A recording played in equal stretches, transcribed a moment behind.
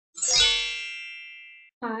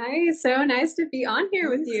Hi, so nice to be on here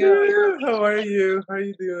with Me you. too. How are you? How are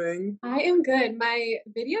you doing? I am good. My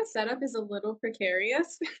video setup is a little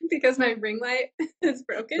precarious because my ring light is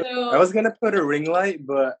broken. I So, was gonna put a ring light,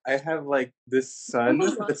 but I have like this sun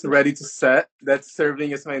oh, that's ready to set that's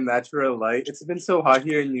serving as my natural light. It's been so hot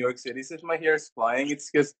here in New York City since my hair is flying. It's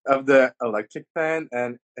because of the electric fan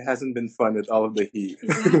and it hasn't been fun with all of the heat.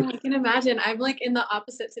 yeah, I can imagine. I'm like in the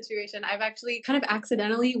opposite situation. I've actually kind of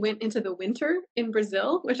accidentally went into the winter in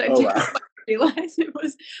Brazil, which I Oh didn't wow. realize it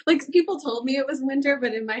was like people told me it was winter,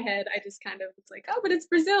 but in my head I just kind of was like, oh, but it's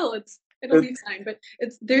Brazil. It'll It, be fine. But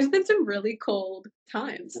there's been some really cold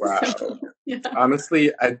times. So wow. yeah.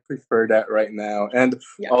 Honestly, I'd prefer that right now. And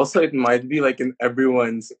Yeah. also, it might be like in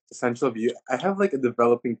everyone's essential view. I have like a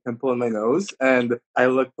developing pimple on my nose, and I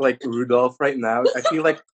look like Rudolph right now. I feel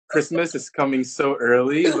like Christmas is coming so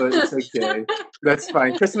early, but it's okay. That's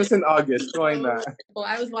fine. Christmas in August, why So not? well,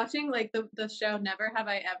 I was watching like the show Never Have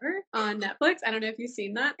I Ever on Netflix. I don't know if you've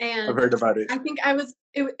seen that. I've And heard about it. I think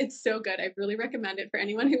it's so good. I really recommend it for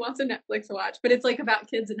anyone who wants a Netflix watch. But it's like about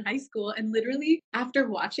kids in high school. And literally after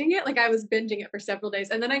watching it, like I was binging it for several days.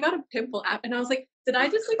 And then I got a pimple app and I was like, did I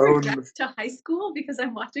just like Um, regress to high school because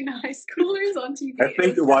I'm watching high schoolers on I TV? It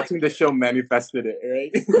think was kind watching the show manifested it,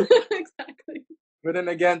 right? of exactly. But then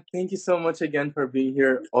again, thank you so much again for being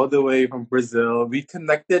here all the way from Brazil. We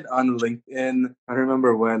connected on LinkedIn, I don't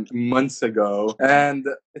remember when, months ago. And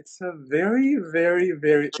it's a very, very,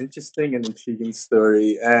 very interesting and intriguing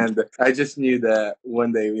story. And I just knew that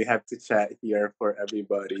one day we have to chat here for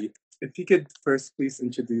everybody. If you could first please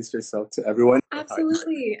introduce yourself to everyone. Hi.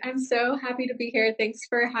 Absolutely. I'm so happy to be here. Thanks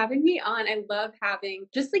for having me on. I love having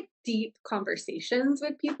just like deep conversations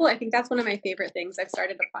with people. I think that's one of my favorite things. I've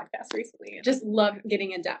started a podcast recently. Just love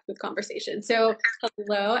getting in depth with conversation. So,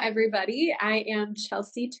 hello, everybody. I am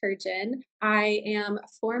Chelsea Turgeon. I am a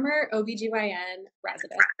former OBGYN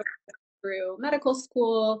resident through medical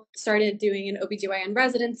school, started doing an OBGYN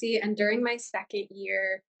residency. And during my second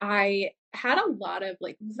year, I had a lot of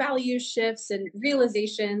like value shifts and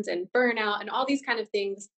realizations and burnout and all these kind of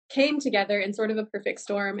things came together in sort of a perfect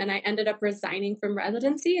storm. And I ended up resigning from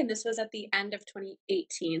residency. And this was at the end of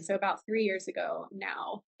 2018. So about 3 years ago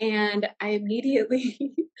now. And I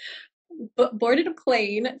immediately boarded a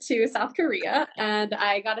plane to South Korea and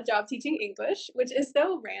I got a job teaching English, which is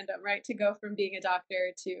so random, right? To go from being a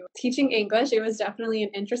doctor to teaching English. It was definitely an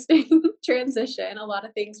interesting transition. A lot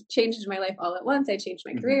of things changed in my life all at once. I changed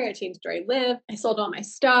my Mhm. career, I changed where I live, I sold all my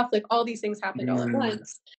stuff, like all these things happened all at Mm,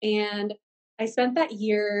 once. And I spent that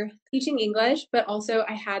year teaching English, but also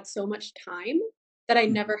I had so much time that I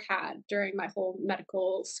mhm, never had during my whole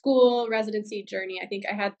medical school residency journey. I think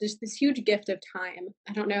I had just this huge gift of time.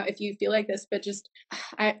 I don't know if you feel like this, but just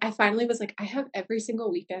I finally was like, I have every single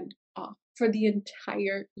weekend off for the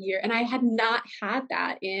entire year. And I had not had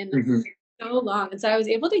that in mhm, so long. And so I was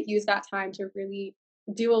able to use that time to really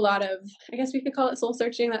do a lot of, I guess we could call it soul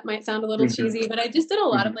searching. That might sound a little mhm, cheesy, but I just did a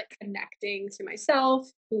lot of mhm, like connecting to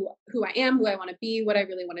myself, who I am, who I want to be, what I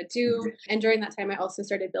really want to do. mhm, And during that time, I also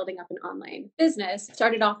started building up an online business.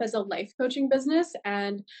 Started off as a life coaching business,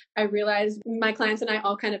 and I realized my clients and I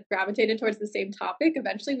all kind of gravitated towards the same topic.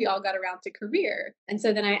 Eventually, we all got around to career. And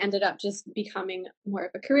so then I ended up just becoming more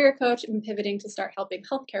of a career coach and pivoting to start helping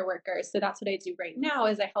healthcare workers. So that's what I do right now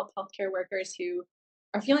is I help healthcare workers who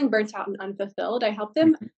are feeling burnt out and unfulfilled. I help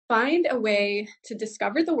them mhm, find a way to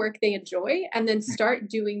discover the work they enjoy and then start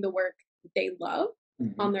doing the work they love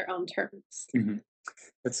mhm, on their own terms. mhm.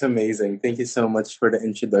 That's amazing. Thank you so much for the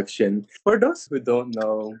introduction. For those who don't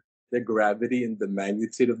know the gravity and the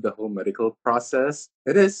magnitude of the whole medical process,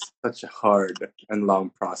 it is such a hard and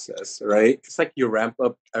long process, right? It's like you ramp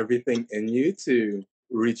up everything in you to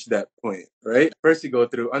reach that point, right? First, you go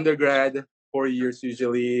through undergrad, 4 years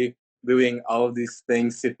usually, doing all of these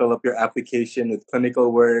things to fill up your application with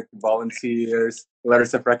clinical work, volunteers,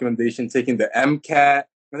 letters of recommendation, taking the MCAT,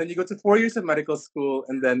 and then you go to 4 years of medical school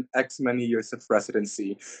and then X many years of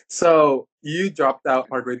residency. So you dropped out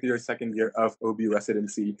partway through your second year of OB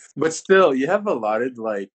residency, but still you have allotted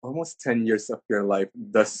like almost 10 years of your life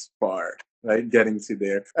thus far, right? Getting to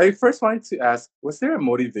there. I first wanted to ask, was there a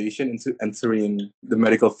motivation into entering the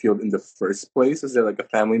medical field in the first place? Was there like a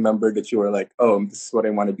family member that you were like, oh, this is what I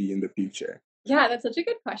want to be in the future? Yeah, that's such a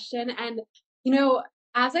good question. And, you know,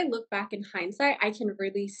 as I look back in hindsight, I can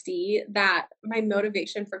really see that my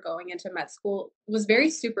motivation for going into med school was very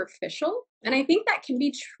superficial. And I think that can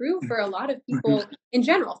be true for a lot of people in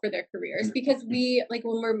general for their careers because we, like,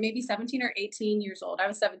 when we're maybe 17 or 18 years old, I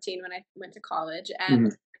was 17 when I went to college,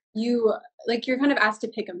 and you you're kind of asked to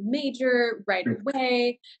pick a major right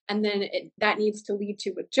away, and then that needs to lead to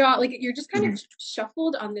a job. Like you're just kind of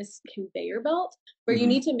shuffled on this conveyor belt where you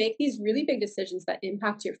need to make these really big decisions that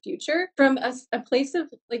impact your future from a place of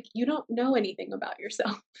like you don't know anything about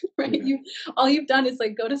yourself, right? All you've done is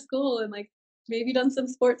like go to school and like maybe done some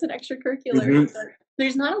sports and extracurriculars. But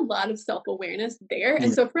there's not a lot of self-awareness there.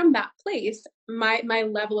 And so from that place, my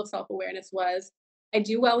level of self-awareness was I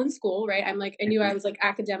do well in school, right? I'm like, I knew I was like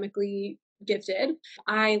academically gifted.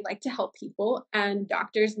 I like to help people, and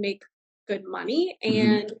doctors make good money,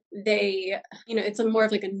 and they, it's a more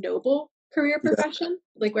of like a noble career profession,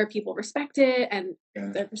 like where people respect it and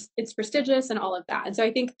it's prestigious and all of that. And so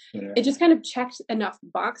I think it just kind of checked enough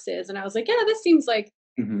boxes, and I was like, yeah, this seems like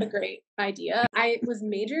a great idea. I was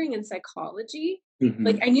majoring in psychology.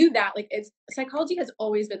 Like I knew that like psychology has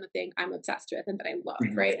always been the thing I'm obsessed with and that I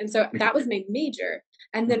love, right? And so that was my major.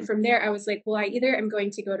 And then from there I was like, well, I either am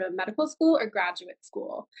going to go to medical school or graduate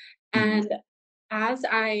school. And as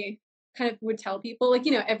I kind of would tell people, like,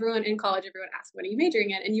 everyone in college, everyone asked, what are you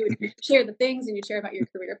majoring in? And you would share the things and you share about your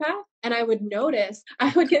career path. And I would notice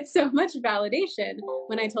I would get so much validation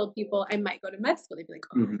when I told people I might go to med school. They'd be like,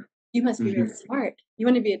 oh, you must be really smart. You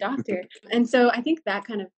want to be a doctor. And so I think that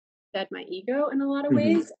kind of fed my ego in a lot of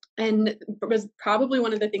ways, and was probably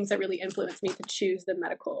one of the things that really influenced me to choose the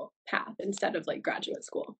medical path instead of like graduate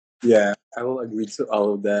school. Yeah, I will agree to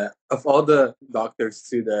all of that. Of all the doctors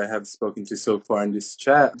too that I have spoken to so far in this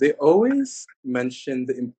chat, they always mention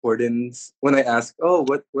the importance when I ask, oh,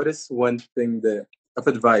 what is one thing that of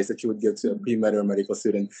advice that you would give to a pre-med or medical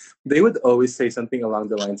student? They would always say something along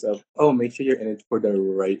the lines of, oh, make sure you're in it for the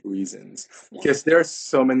right reasons. Because there are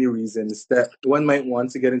so many reasons that one might want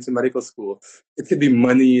to get into medical school. It could be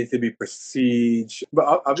money, it could be prestige.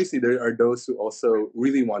 But obviously there are those who also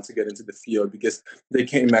really want to get into the field because they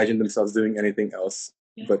can't imagine themselves doing anything else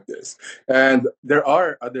but this. And there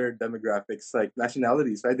are other demographics like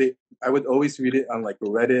nationalities, right? I would always read it on like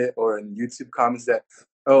Reddit or in YouTube comments that,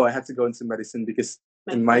 oh, I had to go into medicine because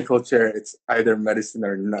in my culture it's either medicine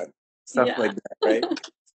or none. Stuff like that, right?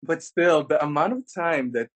 But still, the amount of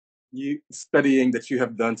time that you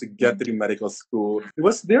have done to get through medical school,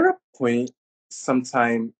 was there a point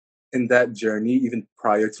sometime in that journey, even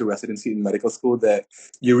prior to residency in medical school, that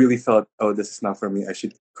you really felt, oh, this is not for me, I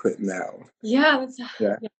should quit now? Yeah,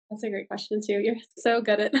 that's a great question too. You're so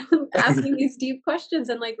good at asking these deep questions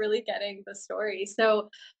and like really getting the story. So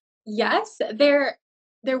yes,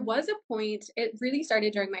 there was a point, it really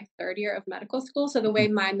started during my third year of medical school. So the way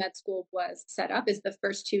my med school was set up is the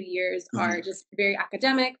first 2 years are just very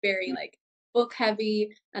academic, very like book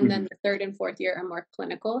heavy, and then the third and fourth year are more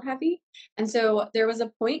clinical heavy. And so there was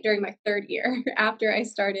a point during my third year after I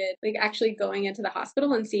started like actually going into the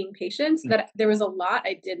hospital and seeing patients that there was a lot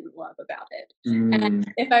I didn't love about it.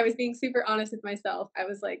 And if I was being super honest with myself, I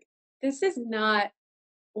was like, this is not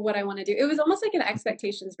what I want to do. It was almost like an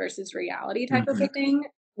expectations versus reality type of a thing,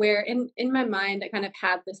 where in my mind I kind of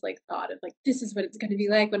had this like thought of like this is what it's going to be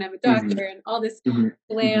like when I'm a doctor and all this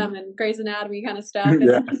glam and Grey's Anatomy kind of stuff, and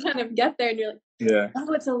then you kind of get there and you're like,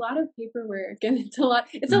 oh, it's a lot of paperwork and it's a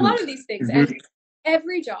lot of these things, and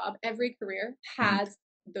every job, every career has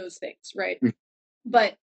those things, right?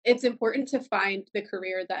 But it's important to find the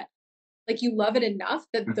career that like you love it enough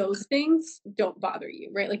that those things don't bother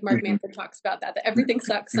you, right? Like Mark Manson talks about that everything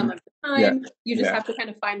sucks some of the time. You just have to kind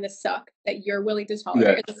of find the suck that you're willing to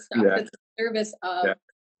tolerate, or the stuff that's in service of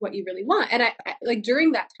what you really want. And I like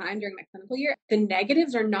during that time, during my clinical year, the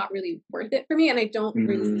negatives are not really worth it for me. And I don't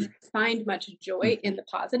really find much joy in the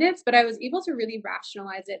positives, but I was able to really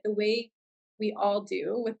rationalize it the way we all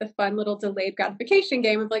do, with the fun little delayed gratification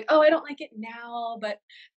game of like, oh, I don't like it now, but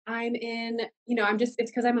I'm in,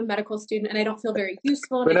 it's because I'm a medical student and I don't feel very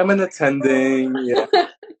useful. When I'm an attending, yeah,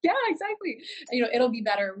 exactly. It'll be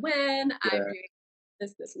better when I'm doing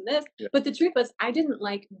this, and this. But the truth was, I didn't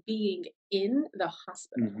like being in the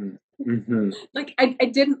hospital. Like, I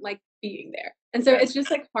didn't like being there. And so it's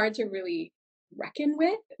just like hard to really reckon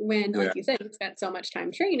with when, like you said, you spent so much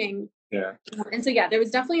time training. And so, there was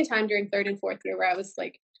definitely a time during third and fourth year where I was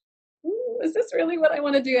like, is this really what I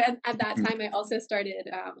want to do? And at that time, I also started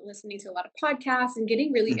listening to a lot of podcasts and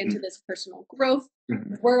getting really into this personal growth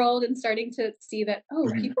world, and starting to see that, oh,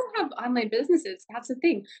 people have online businesses. That's a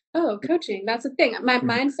thing. Oh, coaching. That's a thing. My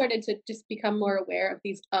mind started to just become more aware of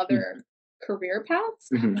these other career paths,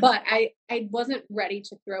 but I wasn't ready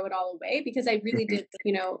to throw it all away, because I really did,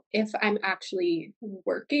 if I'm actually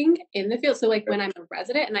working in the field. So like when I'm a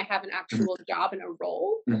resident and I have an actual job and a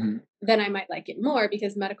role, then I might like it more,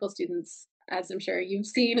 because medical students, as I'm sure you've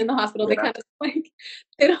seen in the hospital, they Yeah. kind of like,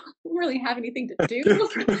 they don't really have anything to do.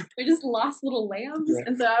 They're just lost little lambs. Yeah.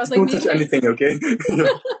 And so I was Just like, don't touch maybe anything, okay?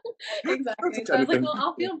 Yeah. Don't exactly. touch So I was like, anything. well,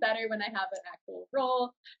 I'll Yeah. feel better when I have an actual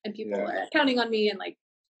role and people Yeah. are counting on me and like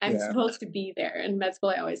I'm Yeah. supposed to be there. In med school,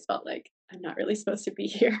 I always felt like I'm not really supposed to be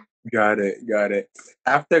here. Got it. Got it.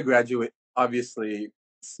 After graduate, obviously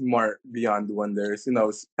smart beyond wonders.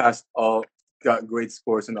 Passed all, got great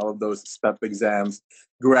scores in all of those step exams.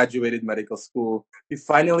 Graduated medical school. You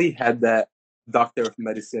finally had that Doctor of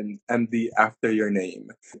Medicine (MD) after your name.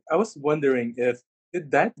 I was wondering if did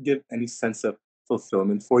that give any sense of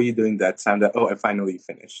fulfillment for you during that time? That, oh, I finally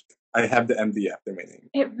finished. I have the MD after my name.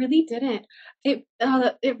 It really didn't. It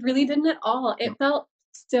really didn't at all. It felt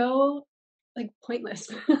so, like, pointless.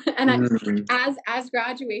 And Mm-hmm. as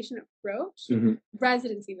graduation approached, Mm-hmm.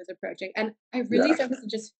 residency was approaching, and I really Yeah. started to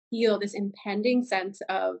just feel this impending sense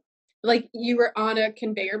of, like, you were on a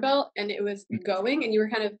conveyor belt and it was going, and you were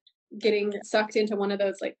kind of getting sucked into one of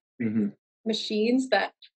those, like, Mm-hmm. machines that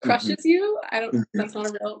Mm-hmm. crushes you. I don't Mm-hmm. That's not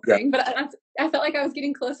a real Yeah. thing, but I felt like I was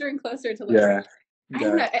getting closer and closer to, like, Yeah. I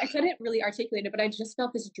don't Yeah. know, I couldn't really articulate it, but I just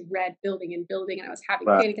felt this dread building and building, and I was having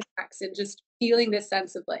Wow. panic attacks and just feeling this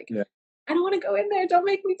sense of like, Yeah. "I don't wanna go in there, don't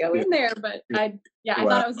make me go Yeah. in there," but Yeah. I thought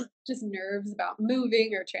Wow. I was just nerves about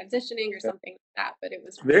moving or transitioning or Yeah. something like that, but it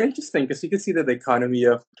was Very interesting because you can see the dichotomy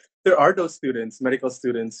of there are those students, medical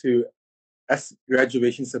students, who, as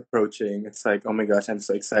graduation's approaching, it's like, oh my gosh, I'm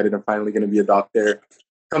so excited. I'm finally going to be a doctor.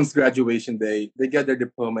 Comes graduation day, they get their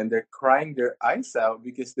diploma and they're crying their eyes out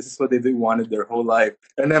because this is what they wanted their whole life.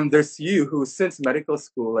 And then there's you who, since medical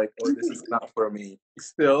school, like, oh, this is not for me.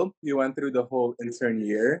 Still, you went through the whole intern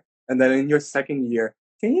year. And then in your second year,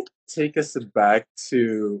 can you take us back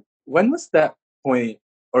to when was that point?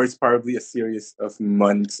 Or it's probably a series of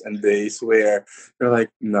months and days where you're like,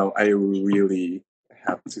 no, I really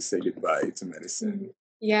have to say goodbye to medicine. Mhm.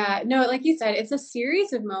 Yeah, no, like you said, it's a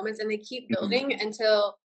series of moments and they keep building Mhm.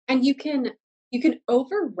 until and you can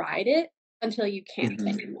override it until you can't Mhm.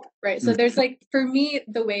 anymore, right? So there's Mhm. like for me,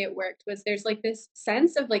 the way it worked was there's like this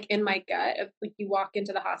sense of like in my gut of like you walk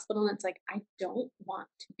into the hospital and it's like, I don't want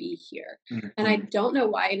to be here. And I Mhm. don't know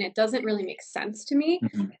why. And it doesn't really make sense to me,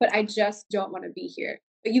 Mhm. but I just don't want to be here.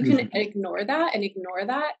 But you can Mhm. ignore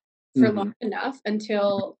that for long Mhm. enough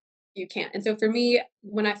until you can't. And so for me,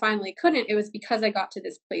 when I finally couldn't, it was because I got to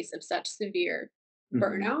this place of such severe Mhm.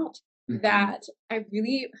 burnout Mhm. that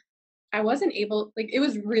I wasn't able like it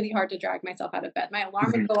was really hard to drag myself out of bed. My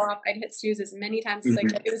alarm would Mhm. go off. I'd hit snooze as many times as I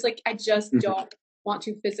Mhm. could. It was like I just Mhm. don't want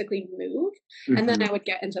to physically move. And then Mhm. I would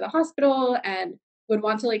get into the hospital and would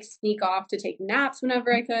want to like sneak off to take naps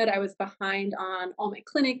whenever I could. I was behind on all my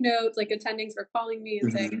clinic notes. Like attendings were calling me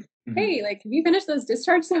and saying, Mhm. Mhm. "Hey, like have you finished those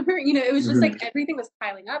discharge summer?" It was just like Mhm. everything was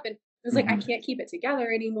piling up and it was like I Mhm. can't keep it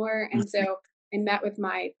together anymore. And so I met with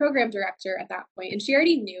my program director at that point and she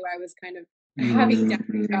already knew I was kind of having doubts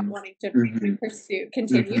about Mhm. wanting to Mhm.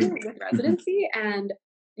 continue Mhm. with Mhm. residency. And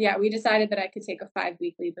yeah, we decided that I could take a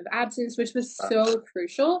 5-week leave of absence, which was Wow. so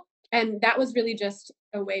crucial. And that was really just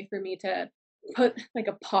a way for me to put like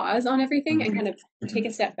a pause on everything and Mhm. kind of take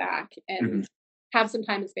a step back and Mhm. have some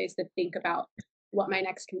time and space to think about what my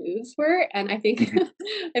next moves were. And I think Mhm.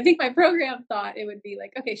 I think my program thought it would be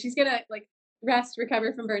like, okay, she's gonna like rest,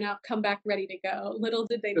 recover from burnout, come back ready to go. Little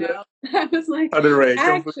did they know. I was like, Other way,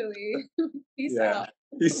 actually, peace yeah. out.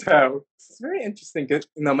 So it's very interesting 'cause,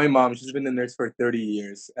 my mom, she's been a nurse for 30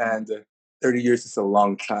 years, and 30 years is a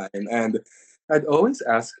long time. And I'd always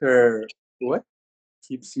ask her, what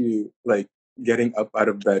keeps you like getting up out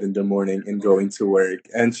of bed in the morning and going to work?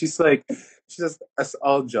 And she says, as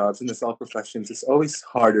all jobs and as all professions, it's always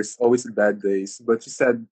hard, there's always bad days. But she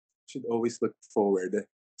said she'd always look forward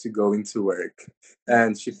to going to work.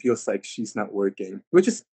 And she feels like she's not working, which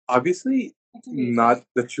is obviously That's amazing. not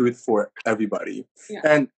the truth for everybody. Yeah.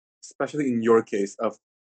 And especially in your case of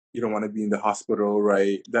you don't want to be in the hospital,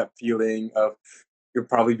 right? That feeling of you're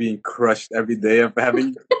probably being crushed every day of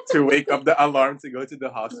having to wake up the alarm to go to the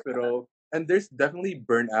hospital. And there's definitely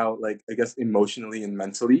burnout, like I guess emotionally and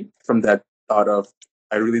mentally from that thought of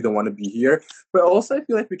I really don't want to be here. But also I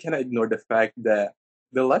feel like we cannot ignore the fact that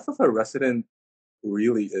the life of a resident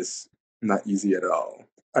really is not easy at all.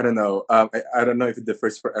 I don't know. I don't know if it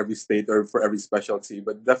differs for every state or for every specialty,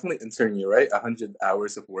 but definitely intern year, right? 100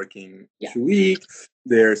 hours of working Yeah. each week.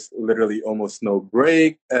 There's literally almost no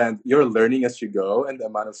break, and you're learning as you go, and the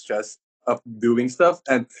amount of stress of doing stuff.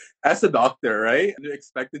 And as a doctor, right, you're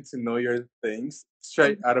expected to know your things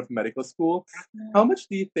straight out of medical school. How much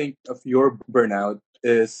do you think of your burnout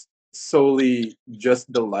is solely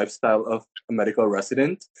just the lifestyle of a medical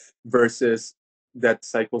resident versus that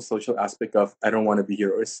psychosocial aspect of I don't want to be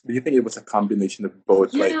here, or do you think it was a combination of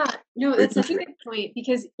both? Like, Yeah, no, that's such a good point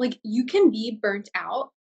because like you can be burnt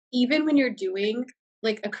out even when you're doing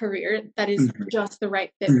like a career that is Mhm, just the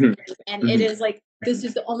right fit for mhm, you. And it mhm, is like, this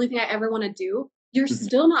is the only thing I ever want to do. You're mhm.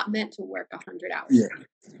 still not meant to work 100 hours Yeah, a week.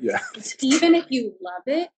 yeah, Even if you love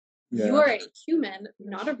it, yeah. you're a human,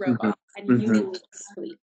 not a Mhm, robot, and you mhm, need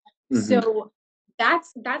sleep. mhm, So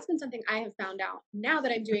that's been something I have found out now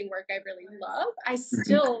that I'm doing work I really love. I mhm.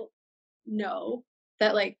 still know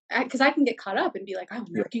that like because I can get caught up and be like, I'm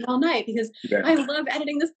Yeah, working all night because yeah, I love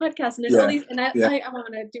editing this podcast and there's all yeah, these and I yeah, I, I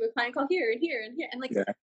want to do a client call here and here and here and like yeah.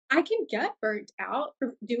 I can get burnt out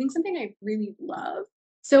from doing something I really love.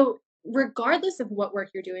 So regardless of what work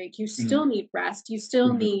you're doing, you Mhm, still need rest. You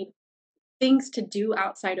still mhm, need things to do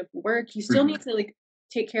outside of work. You still mhm, need to like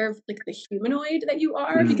take care of like the humanoid that you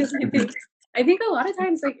are mhm, because mhm. I think a lot of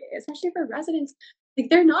times like especially for residents like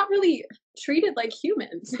they're not really treated like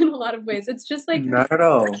humans in a lot of ways. It's just like Not at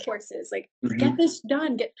all. workforces like get Mhm, this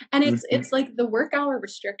done get and mhm, it's like the work hour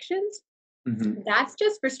restrictions mhm, that's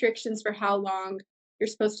just restrictions for how long you're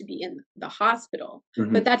supposed to be in the hospital.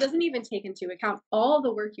 mhm. But that doesn't even take into account all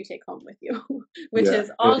the work you take home with you, which Yeah, is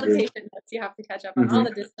I all the agree. patient notes you have to catch up on, all Mhm.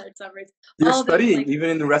 the discharge summaries, You're all the studying like, even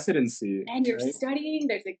in residency, and you're right? studying,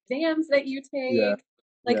 there's exams that you Yeah, take.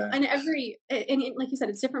 Like, yeah. and like you said,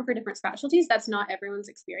 it's different for different specialties. That's not everyone's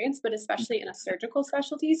experience, but especially in a surgical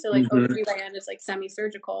specialty. So, like, Mhm, OBGYN is like semi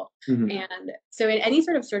surgical. mhm, And so, in any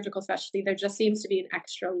sort of surgical specialty, there just seems to be an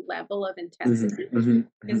extra level of mhm, intensity mhm,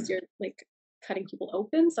 because mhm. you're like cutting people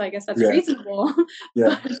open. So I guess that's Yeah, reasonable.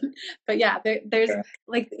 yeah, but but yeah, there's yeah.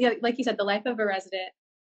 like yeah, like you said, the life of a resident,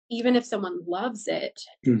 even if someone loves it,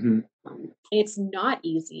 Mhm, it's not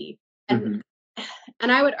easy. And mhm,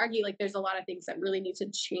 and I would argue like there's a lot of things that really need to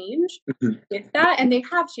change mhm, with that. And they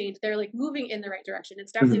have changed. They're like moving in the right direction.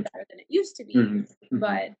 It's definitely mhm, better than it used to be, mhm, mhm.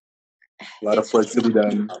 but A lot of it's work just to be not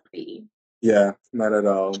done. healthy. Yeah, not at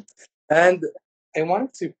all. And I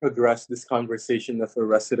wanted to progress this conversation of a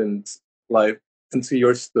resident's life into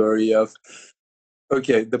your story of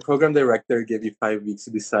okay, the program director gave you 5 weeks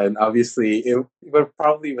to decide. And obviously, it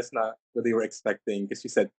probably was not what they were expecting because you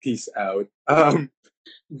said peace out.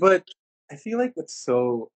 But I feel like what's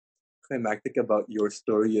so climactic about your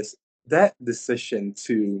story is that decision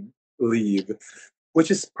to leave,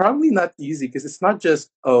 which is probably not easy because it's not just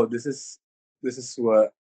oh this is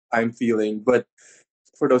what I'm feeling, but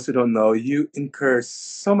for those who don't know, you incur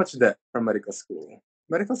so much debt from medical school.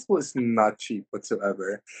 Medical school is not cheap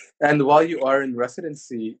whatsoever, and while you are in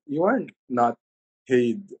residency, you are not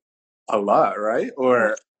paid a lot, right? Oh,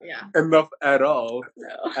 Or yeah. enough at all,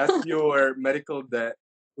 as No. your medical debt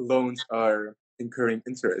loans are incurring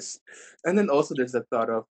interest. And then also there's the thought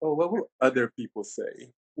of, oh, what will other people say?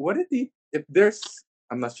 What if if there's,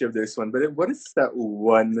 I'm not sure if there's one, but what is that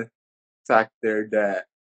one factor that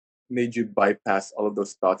made you bypass all of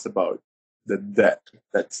those thoughts about the debt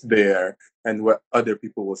that's there and what other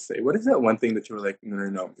people will say? What is that one thing that you were like, no, no,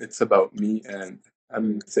 no, it's about me and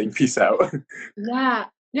I'm saying peace out? Yeah.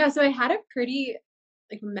 No, so I had a pretty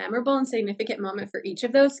like memorable and significant moment for each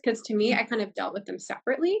of those because to me, I kind of dealt with them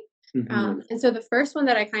separately. Mm-hmm. And so the first one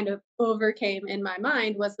that I kind of overcame in my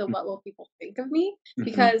mind was the what will people think of me? Mm-hmm.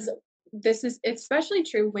 Because this is especially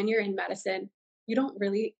true when you're in medicine, you don't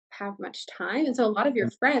really have much time. And so a lot of your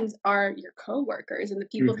friends are your coworkers and the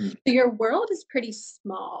people. Mm-hmm. So your world is pretty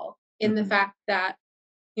small in the Mm-hmm. fact that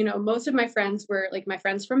most of my friends were like my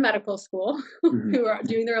friends from medical school Mm-hmm. who are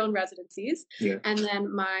doing their own residencies, Yeah. and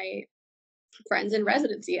then my friends in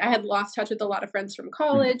residency. I had lost touch with a lot of friends from Mhm,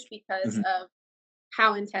 college because mhm, of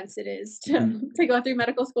how intense it is to mhm, to go through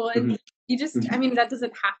medical school. And mhm, you just, I mhm. mean, that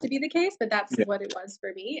doesn't have to be the case, but that's Yeah, what it was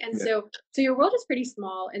for me. And yeah. so your world is pretty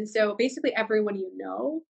small. And so basically everyone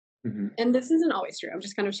Mhm, and this isn't always true. I'm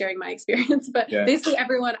just kind of sharing my experience, but yeah. basically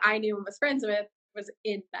everyone I knew and was friends with was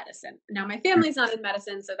in medicine. Now my Mhm, family's not in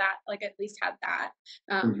medicine, so that like at least had that,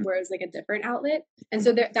 mhm, whereas like a different outlet. And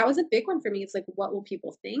so that was a big one for me. It's like, what will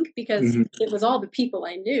people think? Because mhm. it was all the people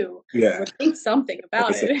I knew Yeah. would think something about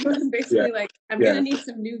That's it. it. It was Yeah, basically like, I'm yeah. gonna need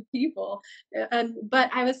some new people. And but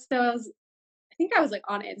I think I was like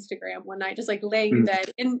on Instagram one night, just like laying in Mhm,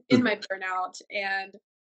 bed in mhm, my burnout, and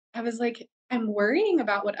I was like, I'm worrying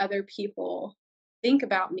about what other people think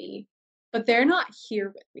about me, but they're not here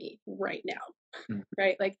with me right now, mhm,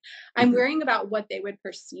 right? Like, I'm mhm, worrying about what they would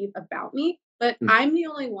perceive about me, but mhm. I'm the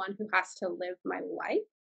only one who has to live my life.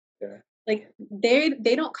 Yeah. Like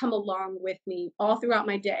they don't come along with me all throughout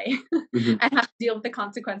my day. Mhm, I have to deal with the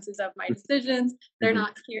consequences of my decisions. They're mhm,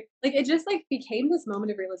 not here. Like it just like became this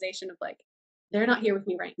moment of realization of like they're not here with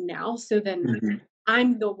me right now. So then mhm.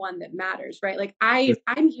 I'm the one that matters, right? Like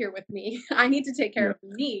I'm here with me. I need to take care Yeah.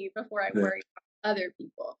 of me before I Yeah. worry about other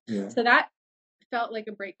people. Yeah. So that felt like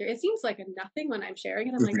a breakthrough. It seems like a nothing when I'm sharing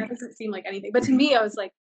it. I'm like, Mhm. that doesn't seem like anything. But to Mhm. me, I was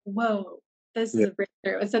like, whoa, this is Yeah. a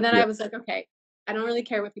breakthrough. And so then Yeah. I was like, okay, I don't really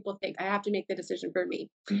care what people think. I have to make the decision for me.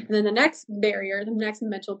 Mhm. And then the next barrier, the next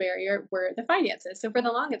mental barrier were the finances. So for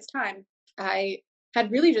the longest time, I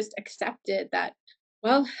had really just accepted that,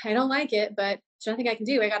 well, I don't like it, but there's nothing I can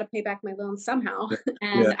do. I got to pay back my loans somehow. Yeah.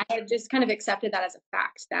 And I had just kind of accepted that as a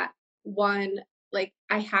fact that one, like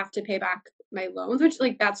I have to pay back my loans, which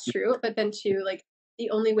like that's true. But then two, like the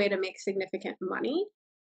only way to make significant money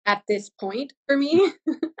at this point for me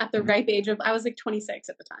at the Mhm. ripe age of I was like 26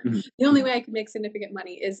 at the time. Mhm. The only Mhm. way I could make significant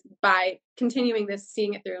money is by continuing this,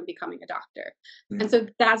 seeing it through and becoming a doctor. Yeah. And so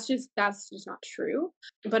that's just not true.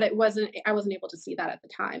 But I wasn't able to see that at the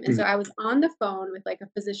time. And Mhm. so I was on the phone with like a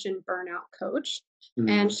physician burnout coach and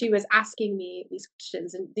Mhm. she was asking me these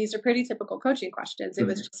questions and these are pretty typical coaching questions. It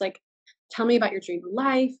was Mhm. just like tell me about your dream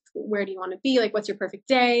life. Where do you want to be? Like what's your perfect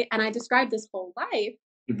day? And I described this whole life,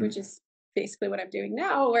 Mhm. which is basically what I'm doing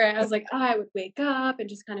now, where I was like, oh, I would wake up and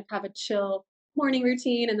just kind of have a chill morning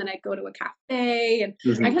routine, and then I'd go to a cafe, and I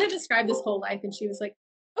Mhm. kind of described this whole life. And she was like,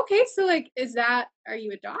 okay, so like, are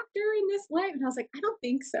you a doctor in this life? And I was like, I don't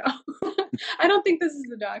think so. I don't think this is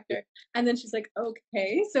a doctor. And then she's like,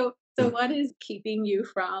 okay, so Mhm. what is keeping you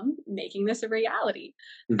from making this a reality?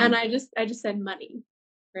 And Mhm. I just said money,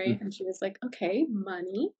 right? Mhm. And she was like, okay,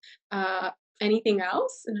 money. Uh, Anything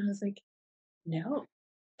else? And I was like, no,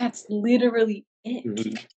 that's literally it. Mhm.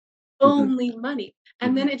 Mhm. Only money.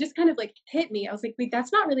 And Mhm. then it just kind of like hit me. I was like, wait,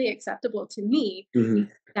 that's not really acceptable to me,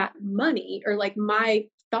 Mhm. that money or like my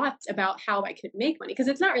thoughts about how I could make money. Cause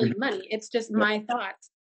it's not Mhm. really money. It's just Yeah. my thoughts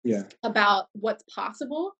Yeah. about what's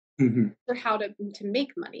possible Mhm. for how to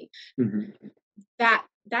make money. Mhm.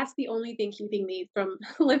 That's the only thing keeping me from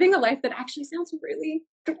living a life that actually sounds really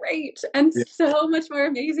great and Yeah. so much more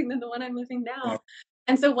amazing than the one I'm living Yeah. now.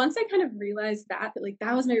 And so once I kind of realized that like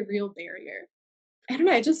that was my real barrier, I don't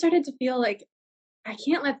know, I just started to feel like I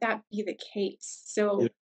can't let that be the case. Yeah. So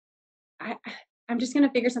I I'm just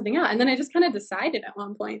gonna figure something out. And then I just kind of decided at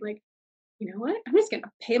one point, like, you know what? I'm just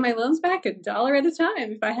gonna pay my loans back a dollar at a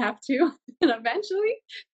time if I have to. And eventually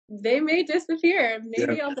they may disappear. Yeah.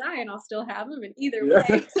 Maybe I'll die and I'll still have them. And either Yeah.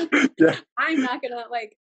 way, Yeah. I'm not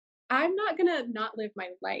gonna not live my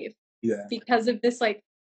life Yeah. because of this like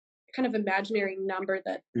kind of imaginary number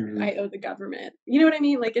that Mhm. I owe the government. You know what I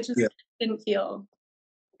mean? Like it Yeah. just didn't feel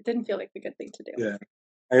it didn't feel like the good thing to do. Yeah.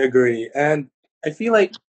 I agree. And I feel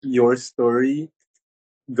like your story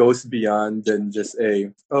goes beyond than just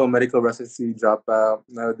a medical residency dropout,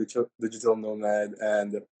 now digital nomad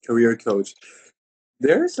and career coach.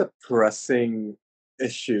 There's a pressing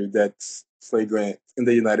issue that's flagrant in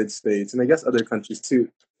the United States and I guess other countries too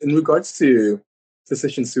in regards to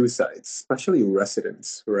physician suicides, especially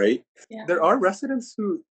residents, right? Yeah. There are residents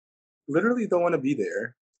who literally don't want to be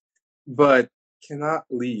there but cannot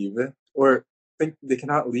leave or think they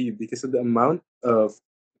cannot leave because of the amount of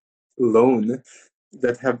loan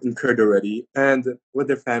that have incurred already and what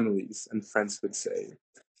their families and friends would say.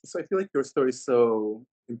 So I feel like your story is so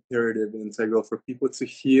imperative and integral for people to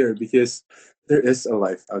hear because there is a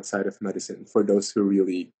life outside of medicine for those who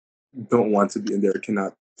really don't want to be in there,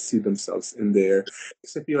 cannot see themselves in there.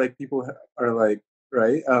 Because I feel like people are like,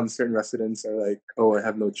 right? Certain residents are like, oh, I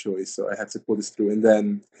have no choice, so I have to pull this through. And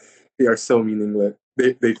then they are so meaningless.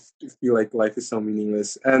 They feel like life is so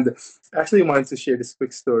meaningless. And I actually wanted to share this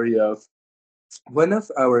quick story of one of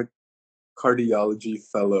our cardiology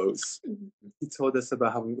fellows. Mhm. He told us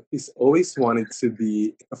about how he's always wanted to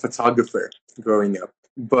be a photographer growing up,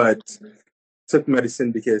 but took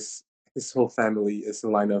medicine because his whole family is a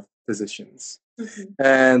line of physicians. Mhm.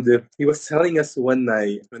 And he was telling us one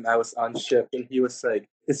night when I was on shift, and he was like,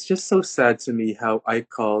 it's just so sad to me how I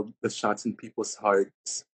called the shots in people's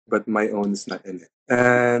hearts, but my own is not in it.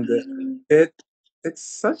 And Mhm. it it's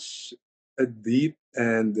such a deep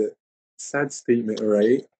and sad statement,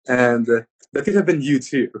 right? And that could have been you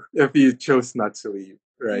too if you chose not to leave,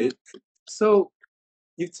 Yeah. right? So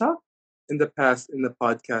you talked in the past in the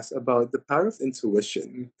podcast about the power of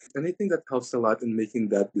intuition. Anything that helps a lot in making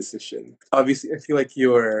that decision. Obviously, I feel like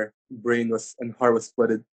your brain was and heart was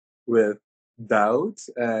flooded with doubt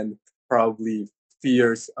and probably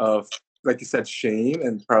fears of, like you said, shame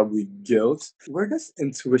and probably guilt. Where does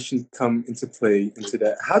intuition come into play into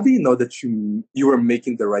that? How do you know that you were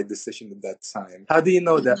making the right decision at that time? How do you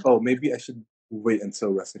know that, Mhm. oh, maybe I should wait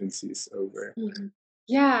until residency is over? Mhm.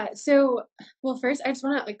 Yeah. So, well, first, I just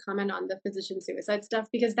want to like comment on the physician suicide stuff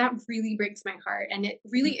because that really breaks my heart. And it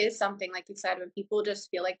really is something, like you said, when people just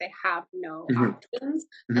feel like they have no Mhm, options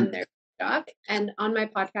and mhm, they're stuck. And on my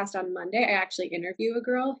podcast on Monday, I actually interview a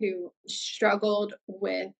girl who struggled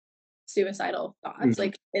with suicidal thoughts. mhm,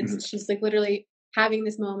 Like, mhm, she's like literally having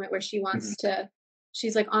this moment where she mhm, wants to,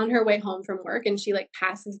 she's like on her way home from work and she like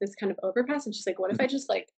passes this kind of overpass and she's like, what if I just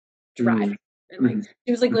like drive? mhm, And like mhm,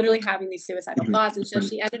 she was like literally having these suicidal mhm, thoughts, and so mhm,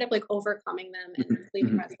 she ended up like overcoming them and mhm,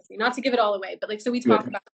 completing mhm. residency. Not to give it all away, but like so Yeah.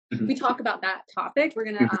 we Mhm, talk about that topic. We're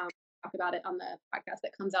gonna mhm, talk about it on the podcast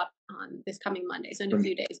that comes out on this coming Monday, so in a mhm,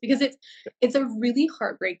 few days, because it's a really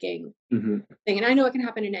heartbreaking mhm, thing, and I know it can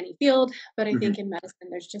happen in any field, but I mhm, think in medicine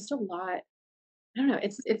there's just a lot. I don't know.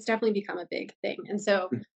 It's definitely become a big thing, and so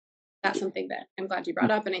mhm, that's something that I'm glad you mhm,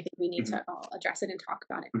 brought up, and I think we need mhm, to all address it and talk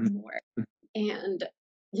about it mhm, more. And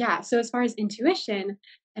yeah, so as far as intuition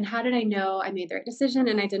and how did I know I made the right decision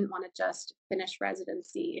and I didn't want to just finish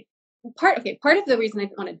residency? Part of the reason I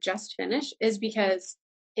didn't want to just finish is because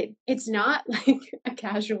it's not like a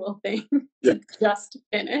casual thing yeah. to just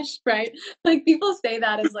finish, right? Like people say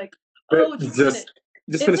that as like, But oh, just finish.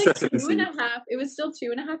 just It's finish like two and residency. a half, it was still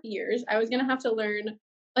 2.5 years. I was gonna have to learn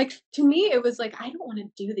like to me, it was like, I don't want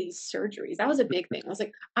to do these surgeries. That was a big thing. I was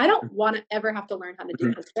like, I don't want to ever have to learn how to do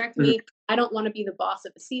Mhm, a mhm, hysterectomy. I don't want to be the boss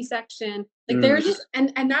of a C-section. Like they're mm, just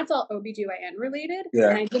and that's all OBGYN related. And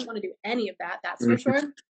yeah. I didn't want to do any of that, that's for Mhm, sure.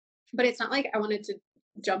 But it's not like I wanted to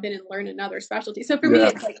jump in and learn another specialty. So for me, yeah.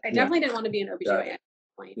 it's like I Yeah. definitely didn't want to be an Got OBGYN it. at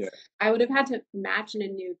that point. Yeah. I would have had to match in a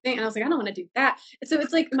new thing. And I was like, I don't want to do that. So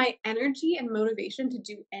it's like my energy and motivation to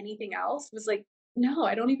do anything else was like, no,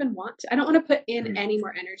 I don't even want to. I don't want to put in Mhm, any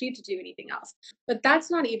more energy to do anything else. But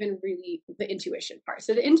that's not even really the intuition part.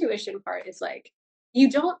 So the intuition part is like you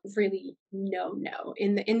don't really know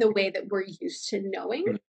in the way that we're used to knowing.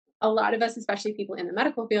 mhm, A lot of us, especially people in the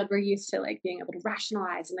medical field, we're used to like being able to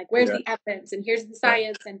rationalize and like where's yeah. the evidence and here's the Yeah.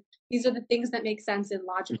 science and these are the things that make sense and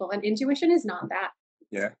logical, and intuition is not that.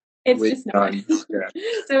 Yeah. It's Wait just not. on. Yeah.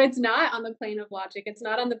 So it's not on the plane of logic, it's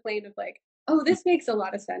not on the plane of like, oh, this makes a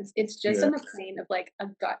lot of sense. It's just Yeah. on the plane of like a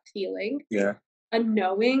gut feeling, Yeah. a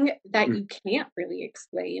knowing that Mhm, you can't really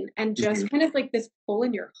explain, and mhm, just kind of like this pull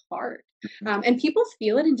in your heart. mhm, And people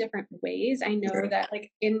feel it in different ways. I know yeah. that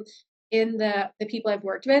like in the people I've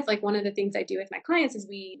worked with, like one of the things I do with my clients is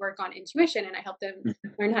we work on intuition and I help them Mhm,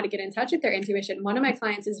 learn how to get in touch with their intuition. One of my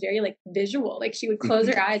clients is very like visual. Like she would close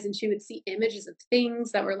mhm, her eyes and she would see images of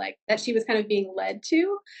things that were like that she was kind of being led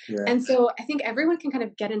to. yeah. And so I think everyone can kind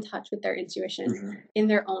of get in touch with their intuition Mhm, in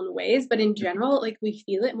their own ways, but in mhm, general, like we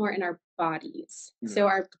feel it more in our bodies. yeah. So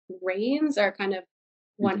our brains are kind of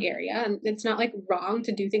one Mhm, area, and it's not like wrong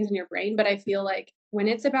to do things in your brain, but I feel like when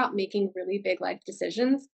it's about making really big life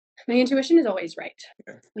decisions, my intuition is always right.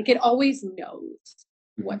 yeah. Like it always knows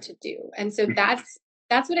Mhm, what to do. And so mhm,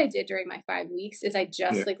 that's what I did during my 5 weeks is I yeah.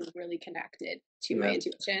 just like really connected to my Yeah.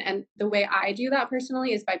 intuition. And the way I do that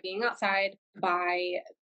personally is by being outside, by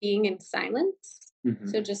being in silence. Mhm,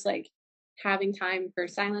 So just like having time for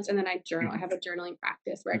silence. And then I journal. I mhm, have a journaling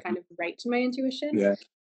practice where I mhm, kind of write to my intuition, yeah.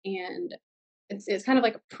 and it's kind of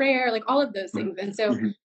like a prayer, like all of those Mhm, things. And so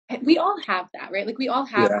mhm, we all have that, right? Like we all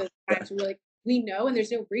have yeah. those Yeah. times where we're like, we know, and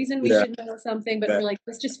there's no reason we Yeah. should know something, but Yeah. we're like,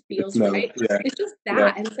 this just Just feels know. right. Yeah. It's just Yeah.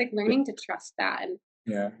 that. And it's like learning to trust that. And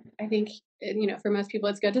Yeah. I think, for most people,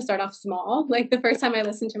 it's good to start off small. Like the first time I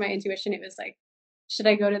listened to my intuition, it was like, should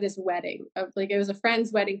I go to this wedding? Of like, it was a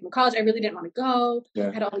friend's wedding from college. I really didn't want to go. Yeah.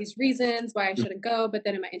 I had all these reasons why I shouldn't go. But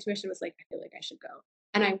then my intuition was like, I feel like I should go.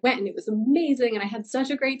 And I went and it was amazing. And I had such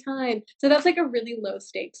a great time. So that's like a really low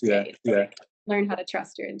stakes Yeah. way to Yeah. like learn how to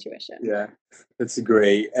trust your intuition. Yeah, that's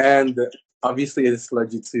great. And obviously, it's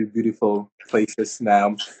led you to beautiful places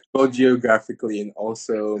now, both geographically and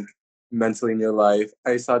also mentally in your life.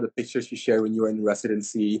 I saw the pictures you shared when you were in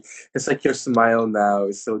residency. It's like your smile now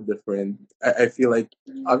is so different. I feel like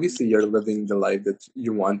obviously you're living the life that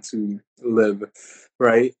you want to live,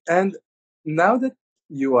 right? And now that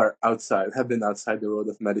you are outside, have been outside the world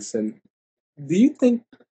of medicine, do you think,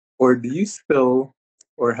 or do you still,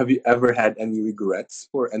 or have you ever had any regrets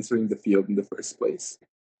for entering the field in the first place?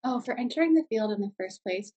 Oh, for entering the field in the first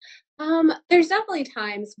place. There's definitely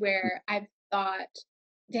times where I've thought,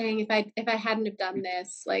 dang, if I hadn't have done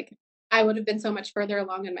this, like I would have been so much further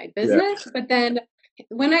along in my Yeah. business. But then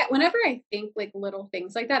whenever I think like little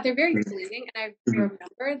things like that, they're very Mhm, fleeting. And I mhm.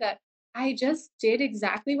 remember that I just did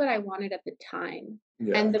exactly what I wanted at the time.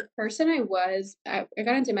 Yeah. And the person I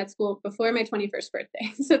got into med school before my 21st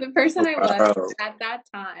birthday. So the person I was Wow. at that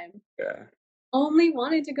time Yeah. only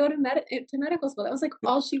wanted to go to medical school. That was, like,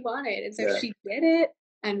 all she wanted, and so Yeah. she did it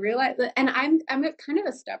and realized that, and I'm a kind of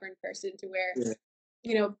a stubborn person to where Yeah.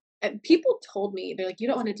 you know, people told me, they're like, "You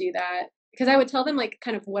don't wanna do that." Because I would tell them, like,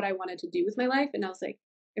 kind of what I wanted to do with my life, and I was like,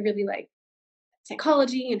 "I really like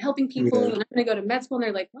psychology and helping people, Yeah. and I'm gonna go to med school." And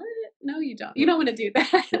they're like, "What? No, you don't. You don't wanna do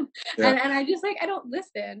that." Yeah. And I just, like, I don't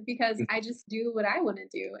listen because I just do what I wanna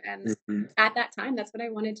do, and Mhm. at that time, that's what I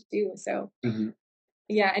wanted to do. So, Mhm.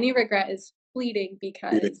 yeah, any regret is fleeting Eating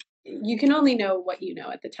because you can only know what you know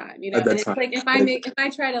at the time, at and that it's time. like Like, if I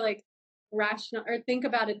try to, like, rational or think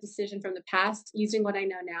about a decision from the past using what I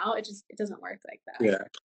know now, it doesn't work like that. yeah.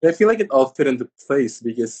 I feel like it all fit into place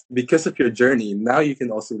because of your journey. Now you can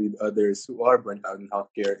also lead others who are burnt out in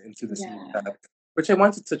healthcare into the same Yeah. path, which I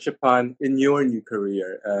want to touch upon in your new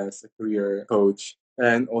career as a career coach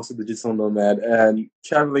and also the digital nomad and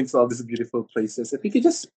traveling to all these beautiful places. If you could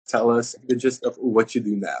just tell us the gist of what you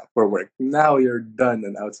do now for work. Now you're done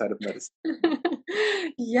and outside of medicine.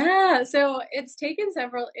 Yeah, so it's taken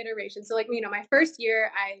several iterations. So, like, my first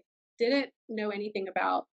year, I didn't know anything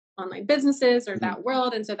about online businesses or Mhm. that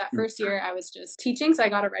world. And so that Mhm. first year, I was just teaching. So I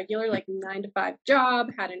got a regular, like, 9 to 5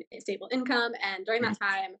 job, had a stable income. And during Mhm. that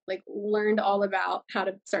time, like, learned all about how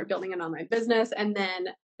to start building an online business. And then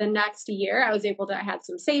the next year, I had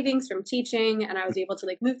some savings from teaching and I was able to,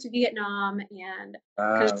 like, move to Vietnam and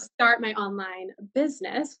kind of Wow. start my online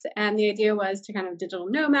business. And the idea was to kind of digital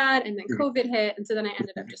nomad, and then Mhm. COVID hit. And so then I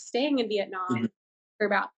ended up just staying in Mhm. Vietnam for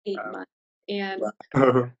about eight Wow. months. And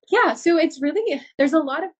Wow. yeah, so it's really, there's a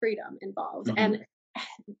lot of freedom involved. Mhm. And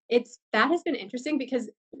that has been interesting because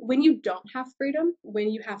when you don't have freedom, when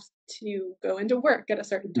you have to go into work at a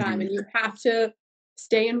certain time Mhm. and you have to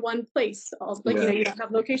stay in one place, all, like, Yeah. you don't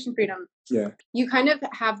have location freedom, Yeah. you kind of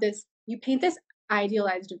have this, you paint this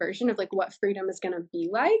idealized version of, like, what freedom is going to be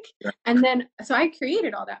like. Yeah. And then so I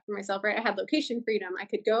created all that for myself, right? I had location freedom, I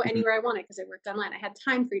could go Mhm. anywhere I wanted because I worked online. I had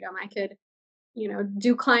time freedom, I could,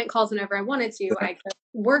 do client calls whenever I wanted to, Yeah. I could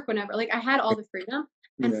work whenever, like, I had all the freedom.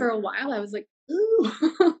 And Yeah. for a while I was like, ooh,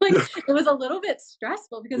 like, it was a little bit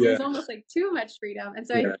stressful because Yeah. there's almost like too much freedom. And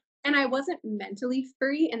so Yeah. I wasn't mentally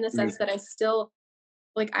free in the Mhm. sense that I still,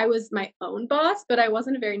 like, I was my own boss, but I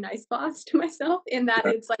wasn't a very nice boss to myself, in that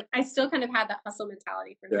Yeah. it's like I still kind of had that hustle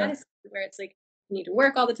mentality from Yeah. medicine where it's like you need to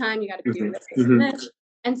work all the time, you got to be doing Mhm. this, this, and Mhm. this.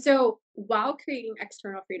 And so while creating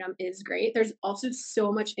external freedom is great, there's also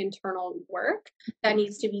so much internal work that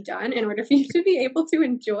needs to be done in order for you to be able to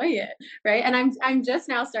enjoy it, right? And I'm just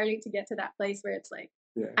now starting to get to that place where it's like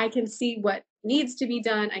Yeah. I can see what needs to be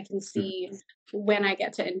done. I can Mhm. see when I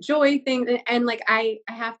get to enjoy things, and like I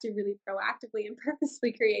have to really proactively and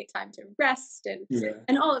purposely create time to rest Yeah.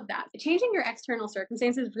 and all of that. Changing your external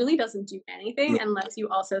circumstances really doesn't do anything Yeah. unless you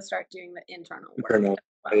also start doing the internal work Internal. as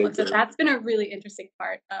I well. And so agree. that's been a really interesting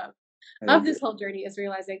part I of agree. this whole journey, is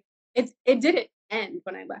realizing it didn't end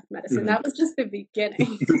when I left medicine. Mhm. That was just the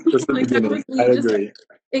beginning. Just the Like, that was beginning. I me just, agree.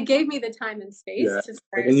 it gave me the time and space Yeah. to Like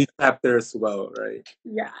start. a new chapter as well, right?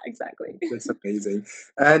 Yeah, exactly. That's amazing.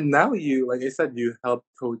 And now you, like I said, you help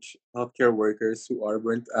coach healthcare workers who are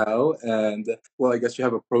burnt out. And well, I guess you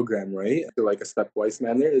have a program, right? To like a stepwise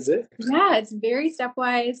manner, is it? Yeah, it's very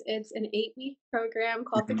stepwise. It's an 8-week program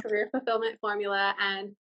called the Mhm. Career Fulfillment Formula.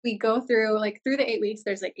 And we go through, like, through the 8 weeks,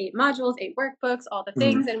 there's like 8 modules, 8 workbooks, all the Mhm.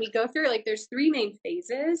 things. And we go through, like, there's three main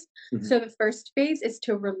phases. Mhm. So the first phase is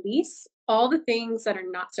to release all the things that are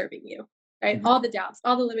not serving you, right? Mhm. All the doubts,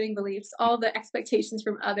 all the limiting beliefs, all the expectations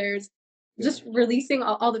from others, Yeah. just releasing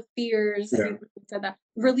all the fears. I Yeah. think we said that,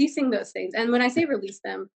 releasing those things. And when I say release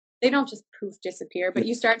them, they don't just poof disappear, Yeah. but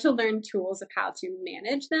you start to learn tools of how to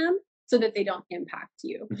manage them so that they don't impact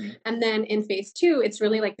you. Mhm. And then in phase two, it's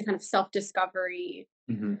really like the kind of self discovery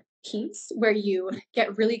Mhm. piece where you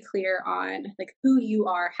get really clear on, like, who you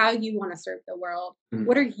are, how you want to serve the world, Mhm.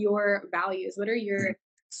 what are your values, what are Mhm. your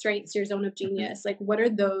strengths, your zone of Mhm. genius, like, what are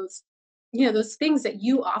those, those things that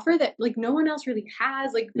you offer that, like, no one else really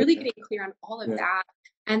has, like, really Yeah. getting clear on all of Yeah. that.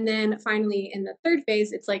 And then finally in the third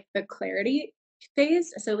phase, it's like the clarity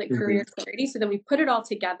phase, so like Mhm. career clarity. So then we put it all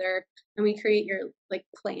together and we create your, like,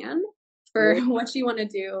 plan for Yeah. what you want to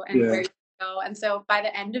do and Yeah. where you go. And so by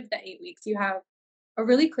the end of the 8 weeks, you have a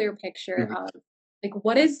really clear picture Mhm. of, like,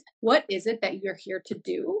 what is it that you're here to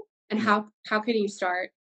do, and Yeah. how can you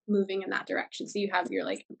start moving in that direction. So you have your,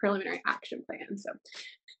 like, preliminary action plan. So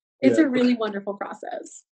it's Yeah. a really wonderful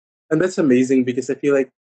process. And that's amazing because I feel like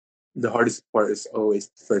the hardest part is always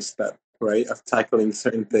the first step, right? Of tackling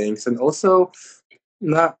certain things and also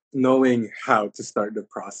not knowing how to start the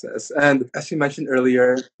process. And as you mentioned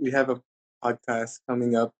earlier, we have a podcast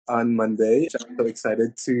coming up on Monday, which I'm so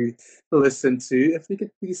excited to listen to. If you could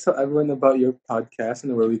please tell everyone about your podcast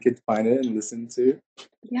and where we could find it and listen to.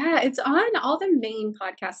 Yeah, it's on all the main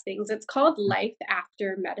podcast things. It's called Life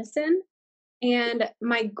After Medicine. And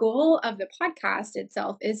my goal of the podcast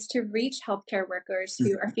itself is to reach healthcare workers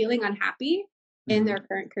who are feeling unhappy in their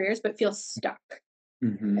current careers, but feel stuck.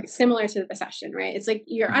 Mm-hmm. Like, similar to the recession, right? It's like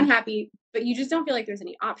you're unhappy, but you just don't feel like there's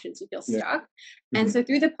any options. You feel stuck. And so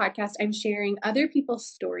through the podcast, I'm sharing other people's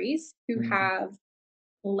stories who have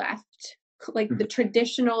left like the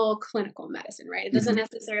traditional clinical medicine, right? It doesn't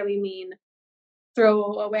necessarily mean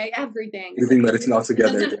throw away everything. Leaving medicine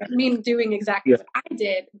altogether. It doesn't mean doing exactly what I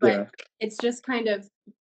did, but it's just kind of,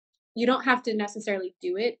 you don't have to necessarily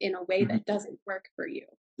do it in a way that doesn't work for you.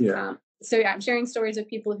 So yeah, I'm sharing stories of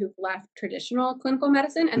people who've left traditional clinical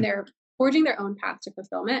medicine and they're forging their own path to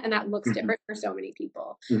fulfillment, and that looks different for so many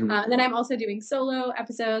people. And then I'm also doing solo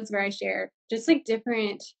episodes where I share just like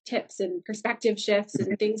different tips and perspective shifts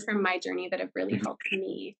and things from my journey that have really helped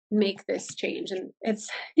me make this change. And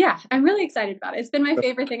I'm really excited about it. It's been my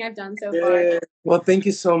favorite thing I've done so far. Well, thank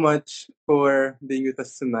you so much for being with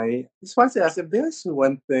us tonight. Just want to ask if there's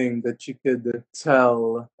one thing that you could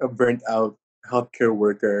tell a burnt out healthcare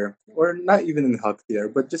worker, or not even in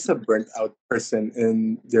healthcare, but just a burnt out person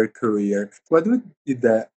in their career, what would be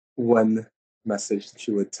that one message that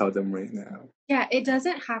you would tell them right now? Yeah, it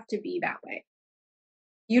doesn't have to be that way.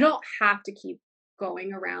 You don't have to keep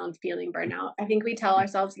going around feeling burnout. I think we tell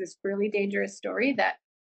ourselves this really dangerous story that,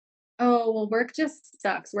 oh, well, work just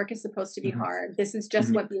sucks. Work is supposed to be hard. This is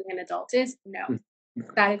just what being an adult is. No,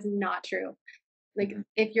 that is not true. Like,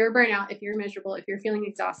 if you're burnout, if you're miserable, if you're feeling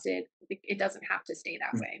exhausted, it doesn't have to stay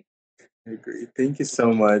that way. I agree. Thank you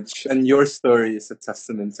so much. And your story is a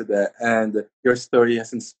testament to that. And your story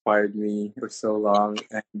has inspired me for so long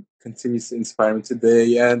and continues to inspire me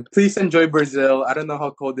today. And please enjoy Brazil. I don't know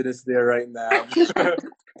how cold it is there right now.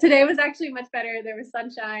 Today was actually much better. There was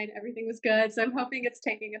sunshine. Everything was good. So I'm hoping it's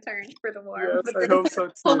taking a turn for the warm. Yes, I hope so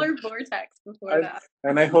too. Polar vortex before that.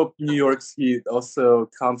 And I hope New York's heat also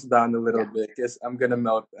calms down a little bit, because I'm going to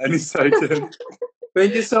melt any second.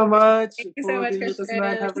 Thank you so much. Thank you so much, Being with us Christian.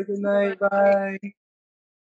 tonight. Have a good night. Bye.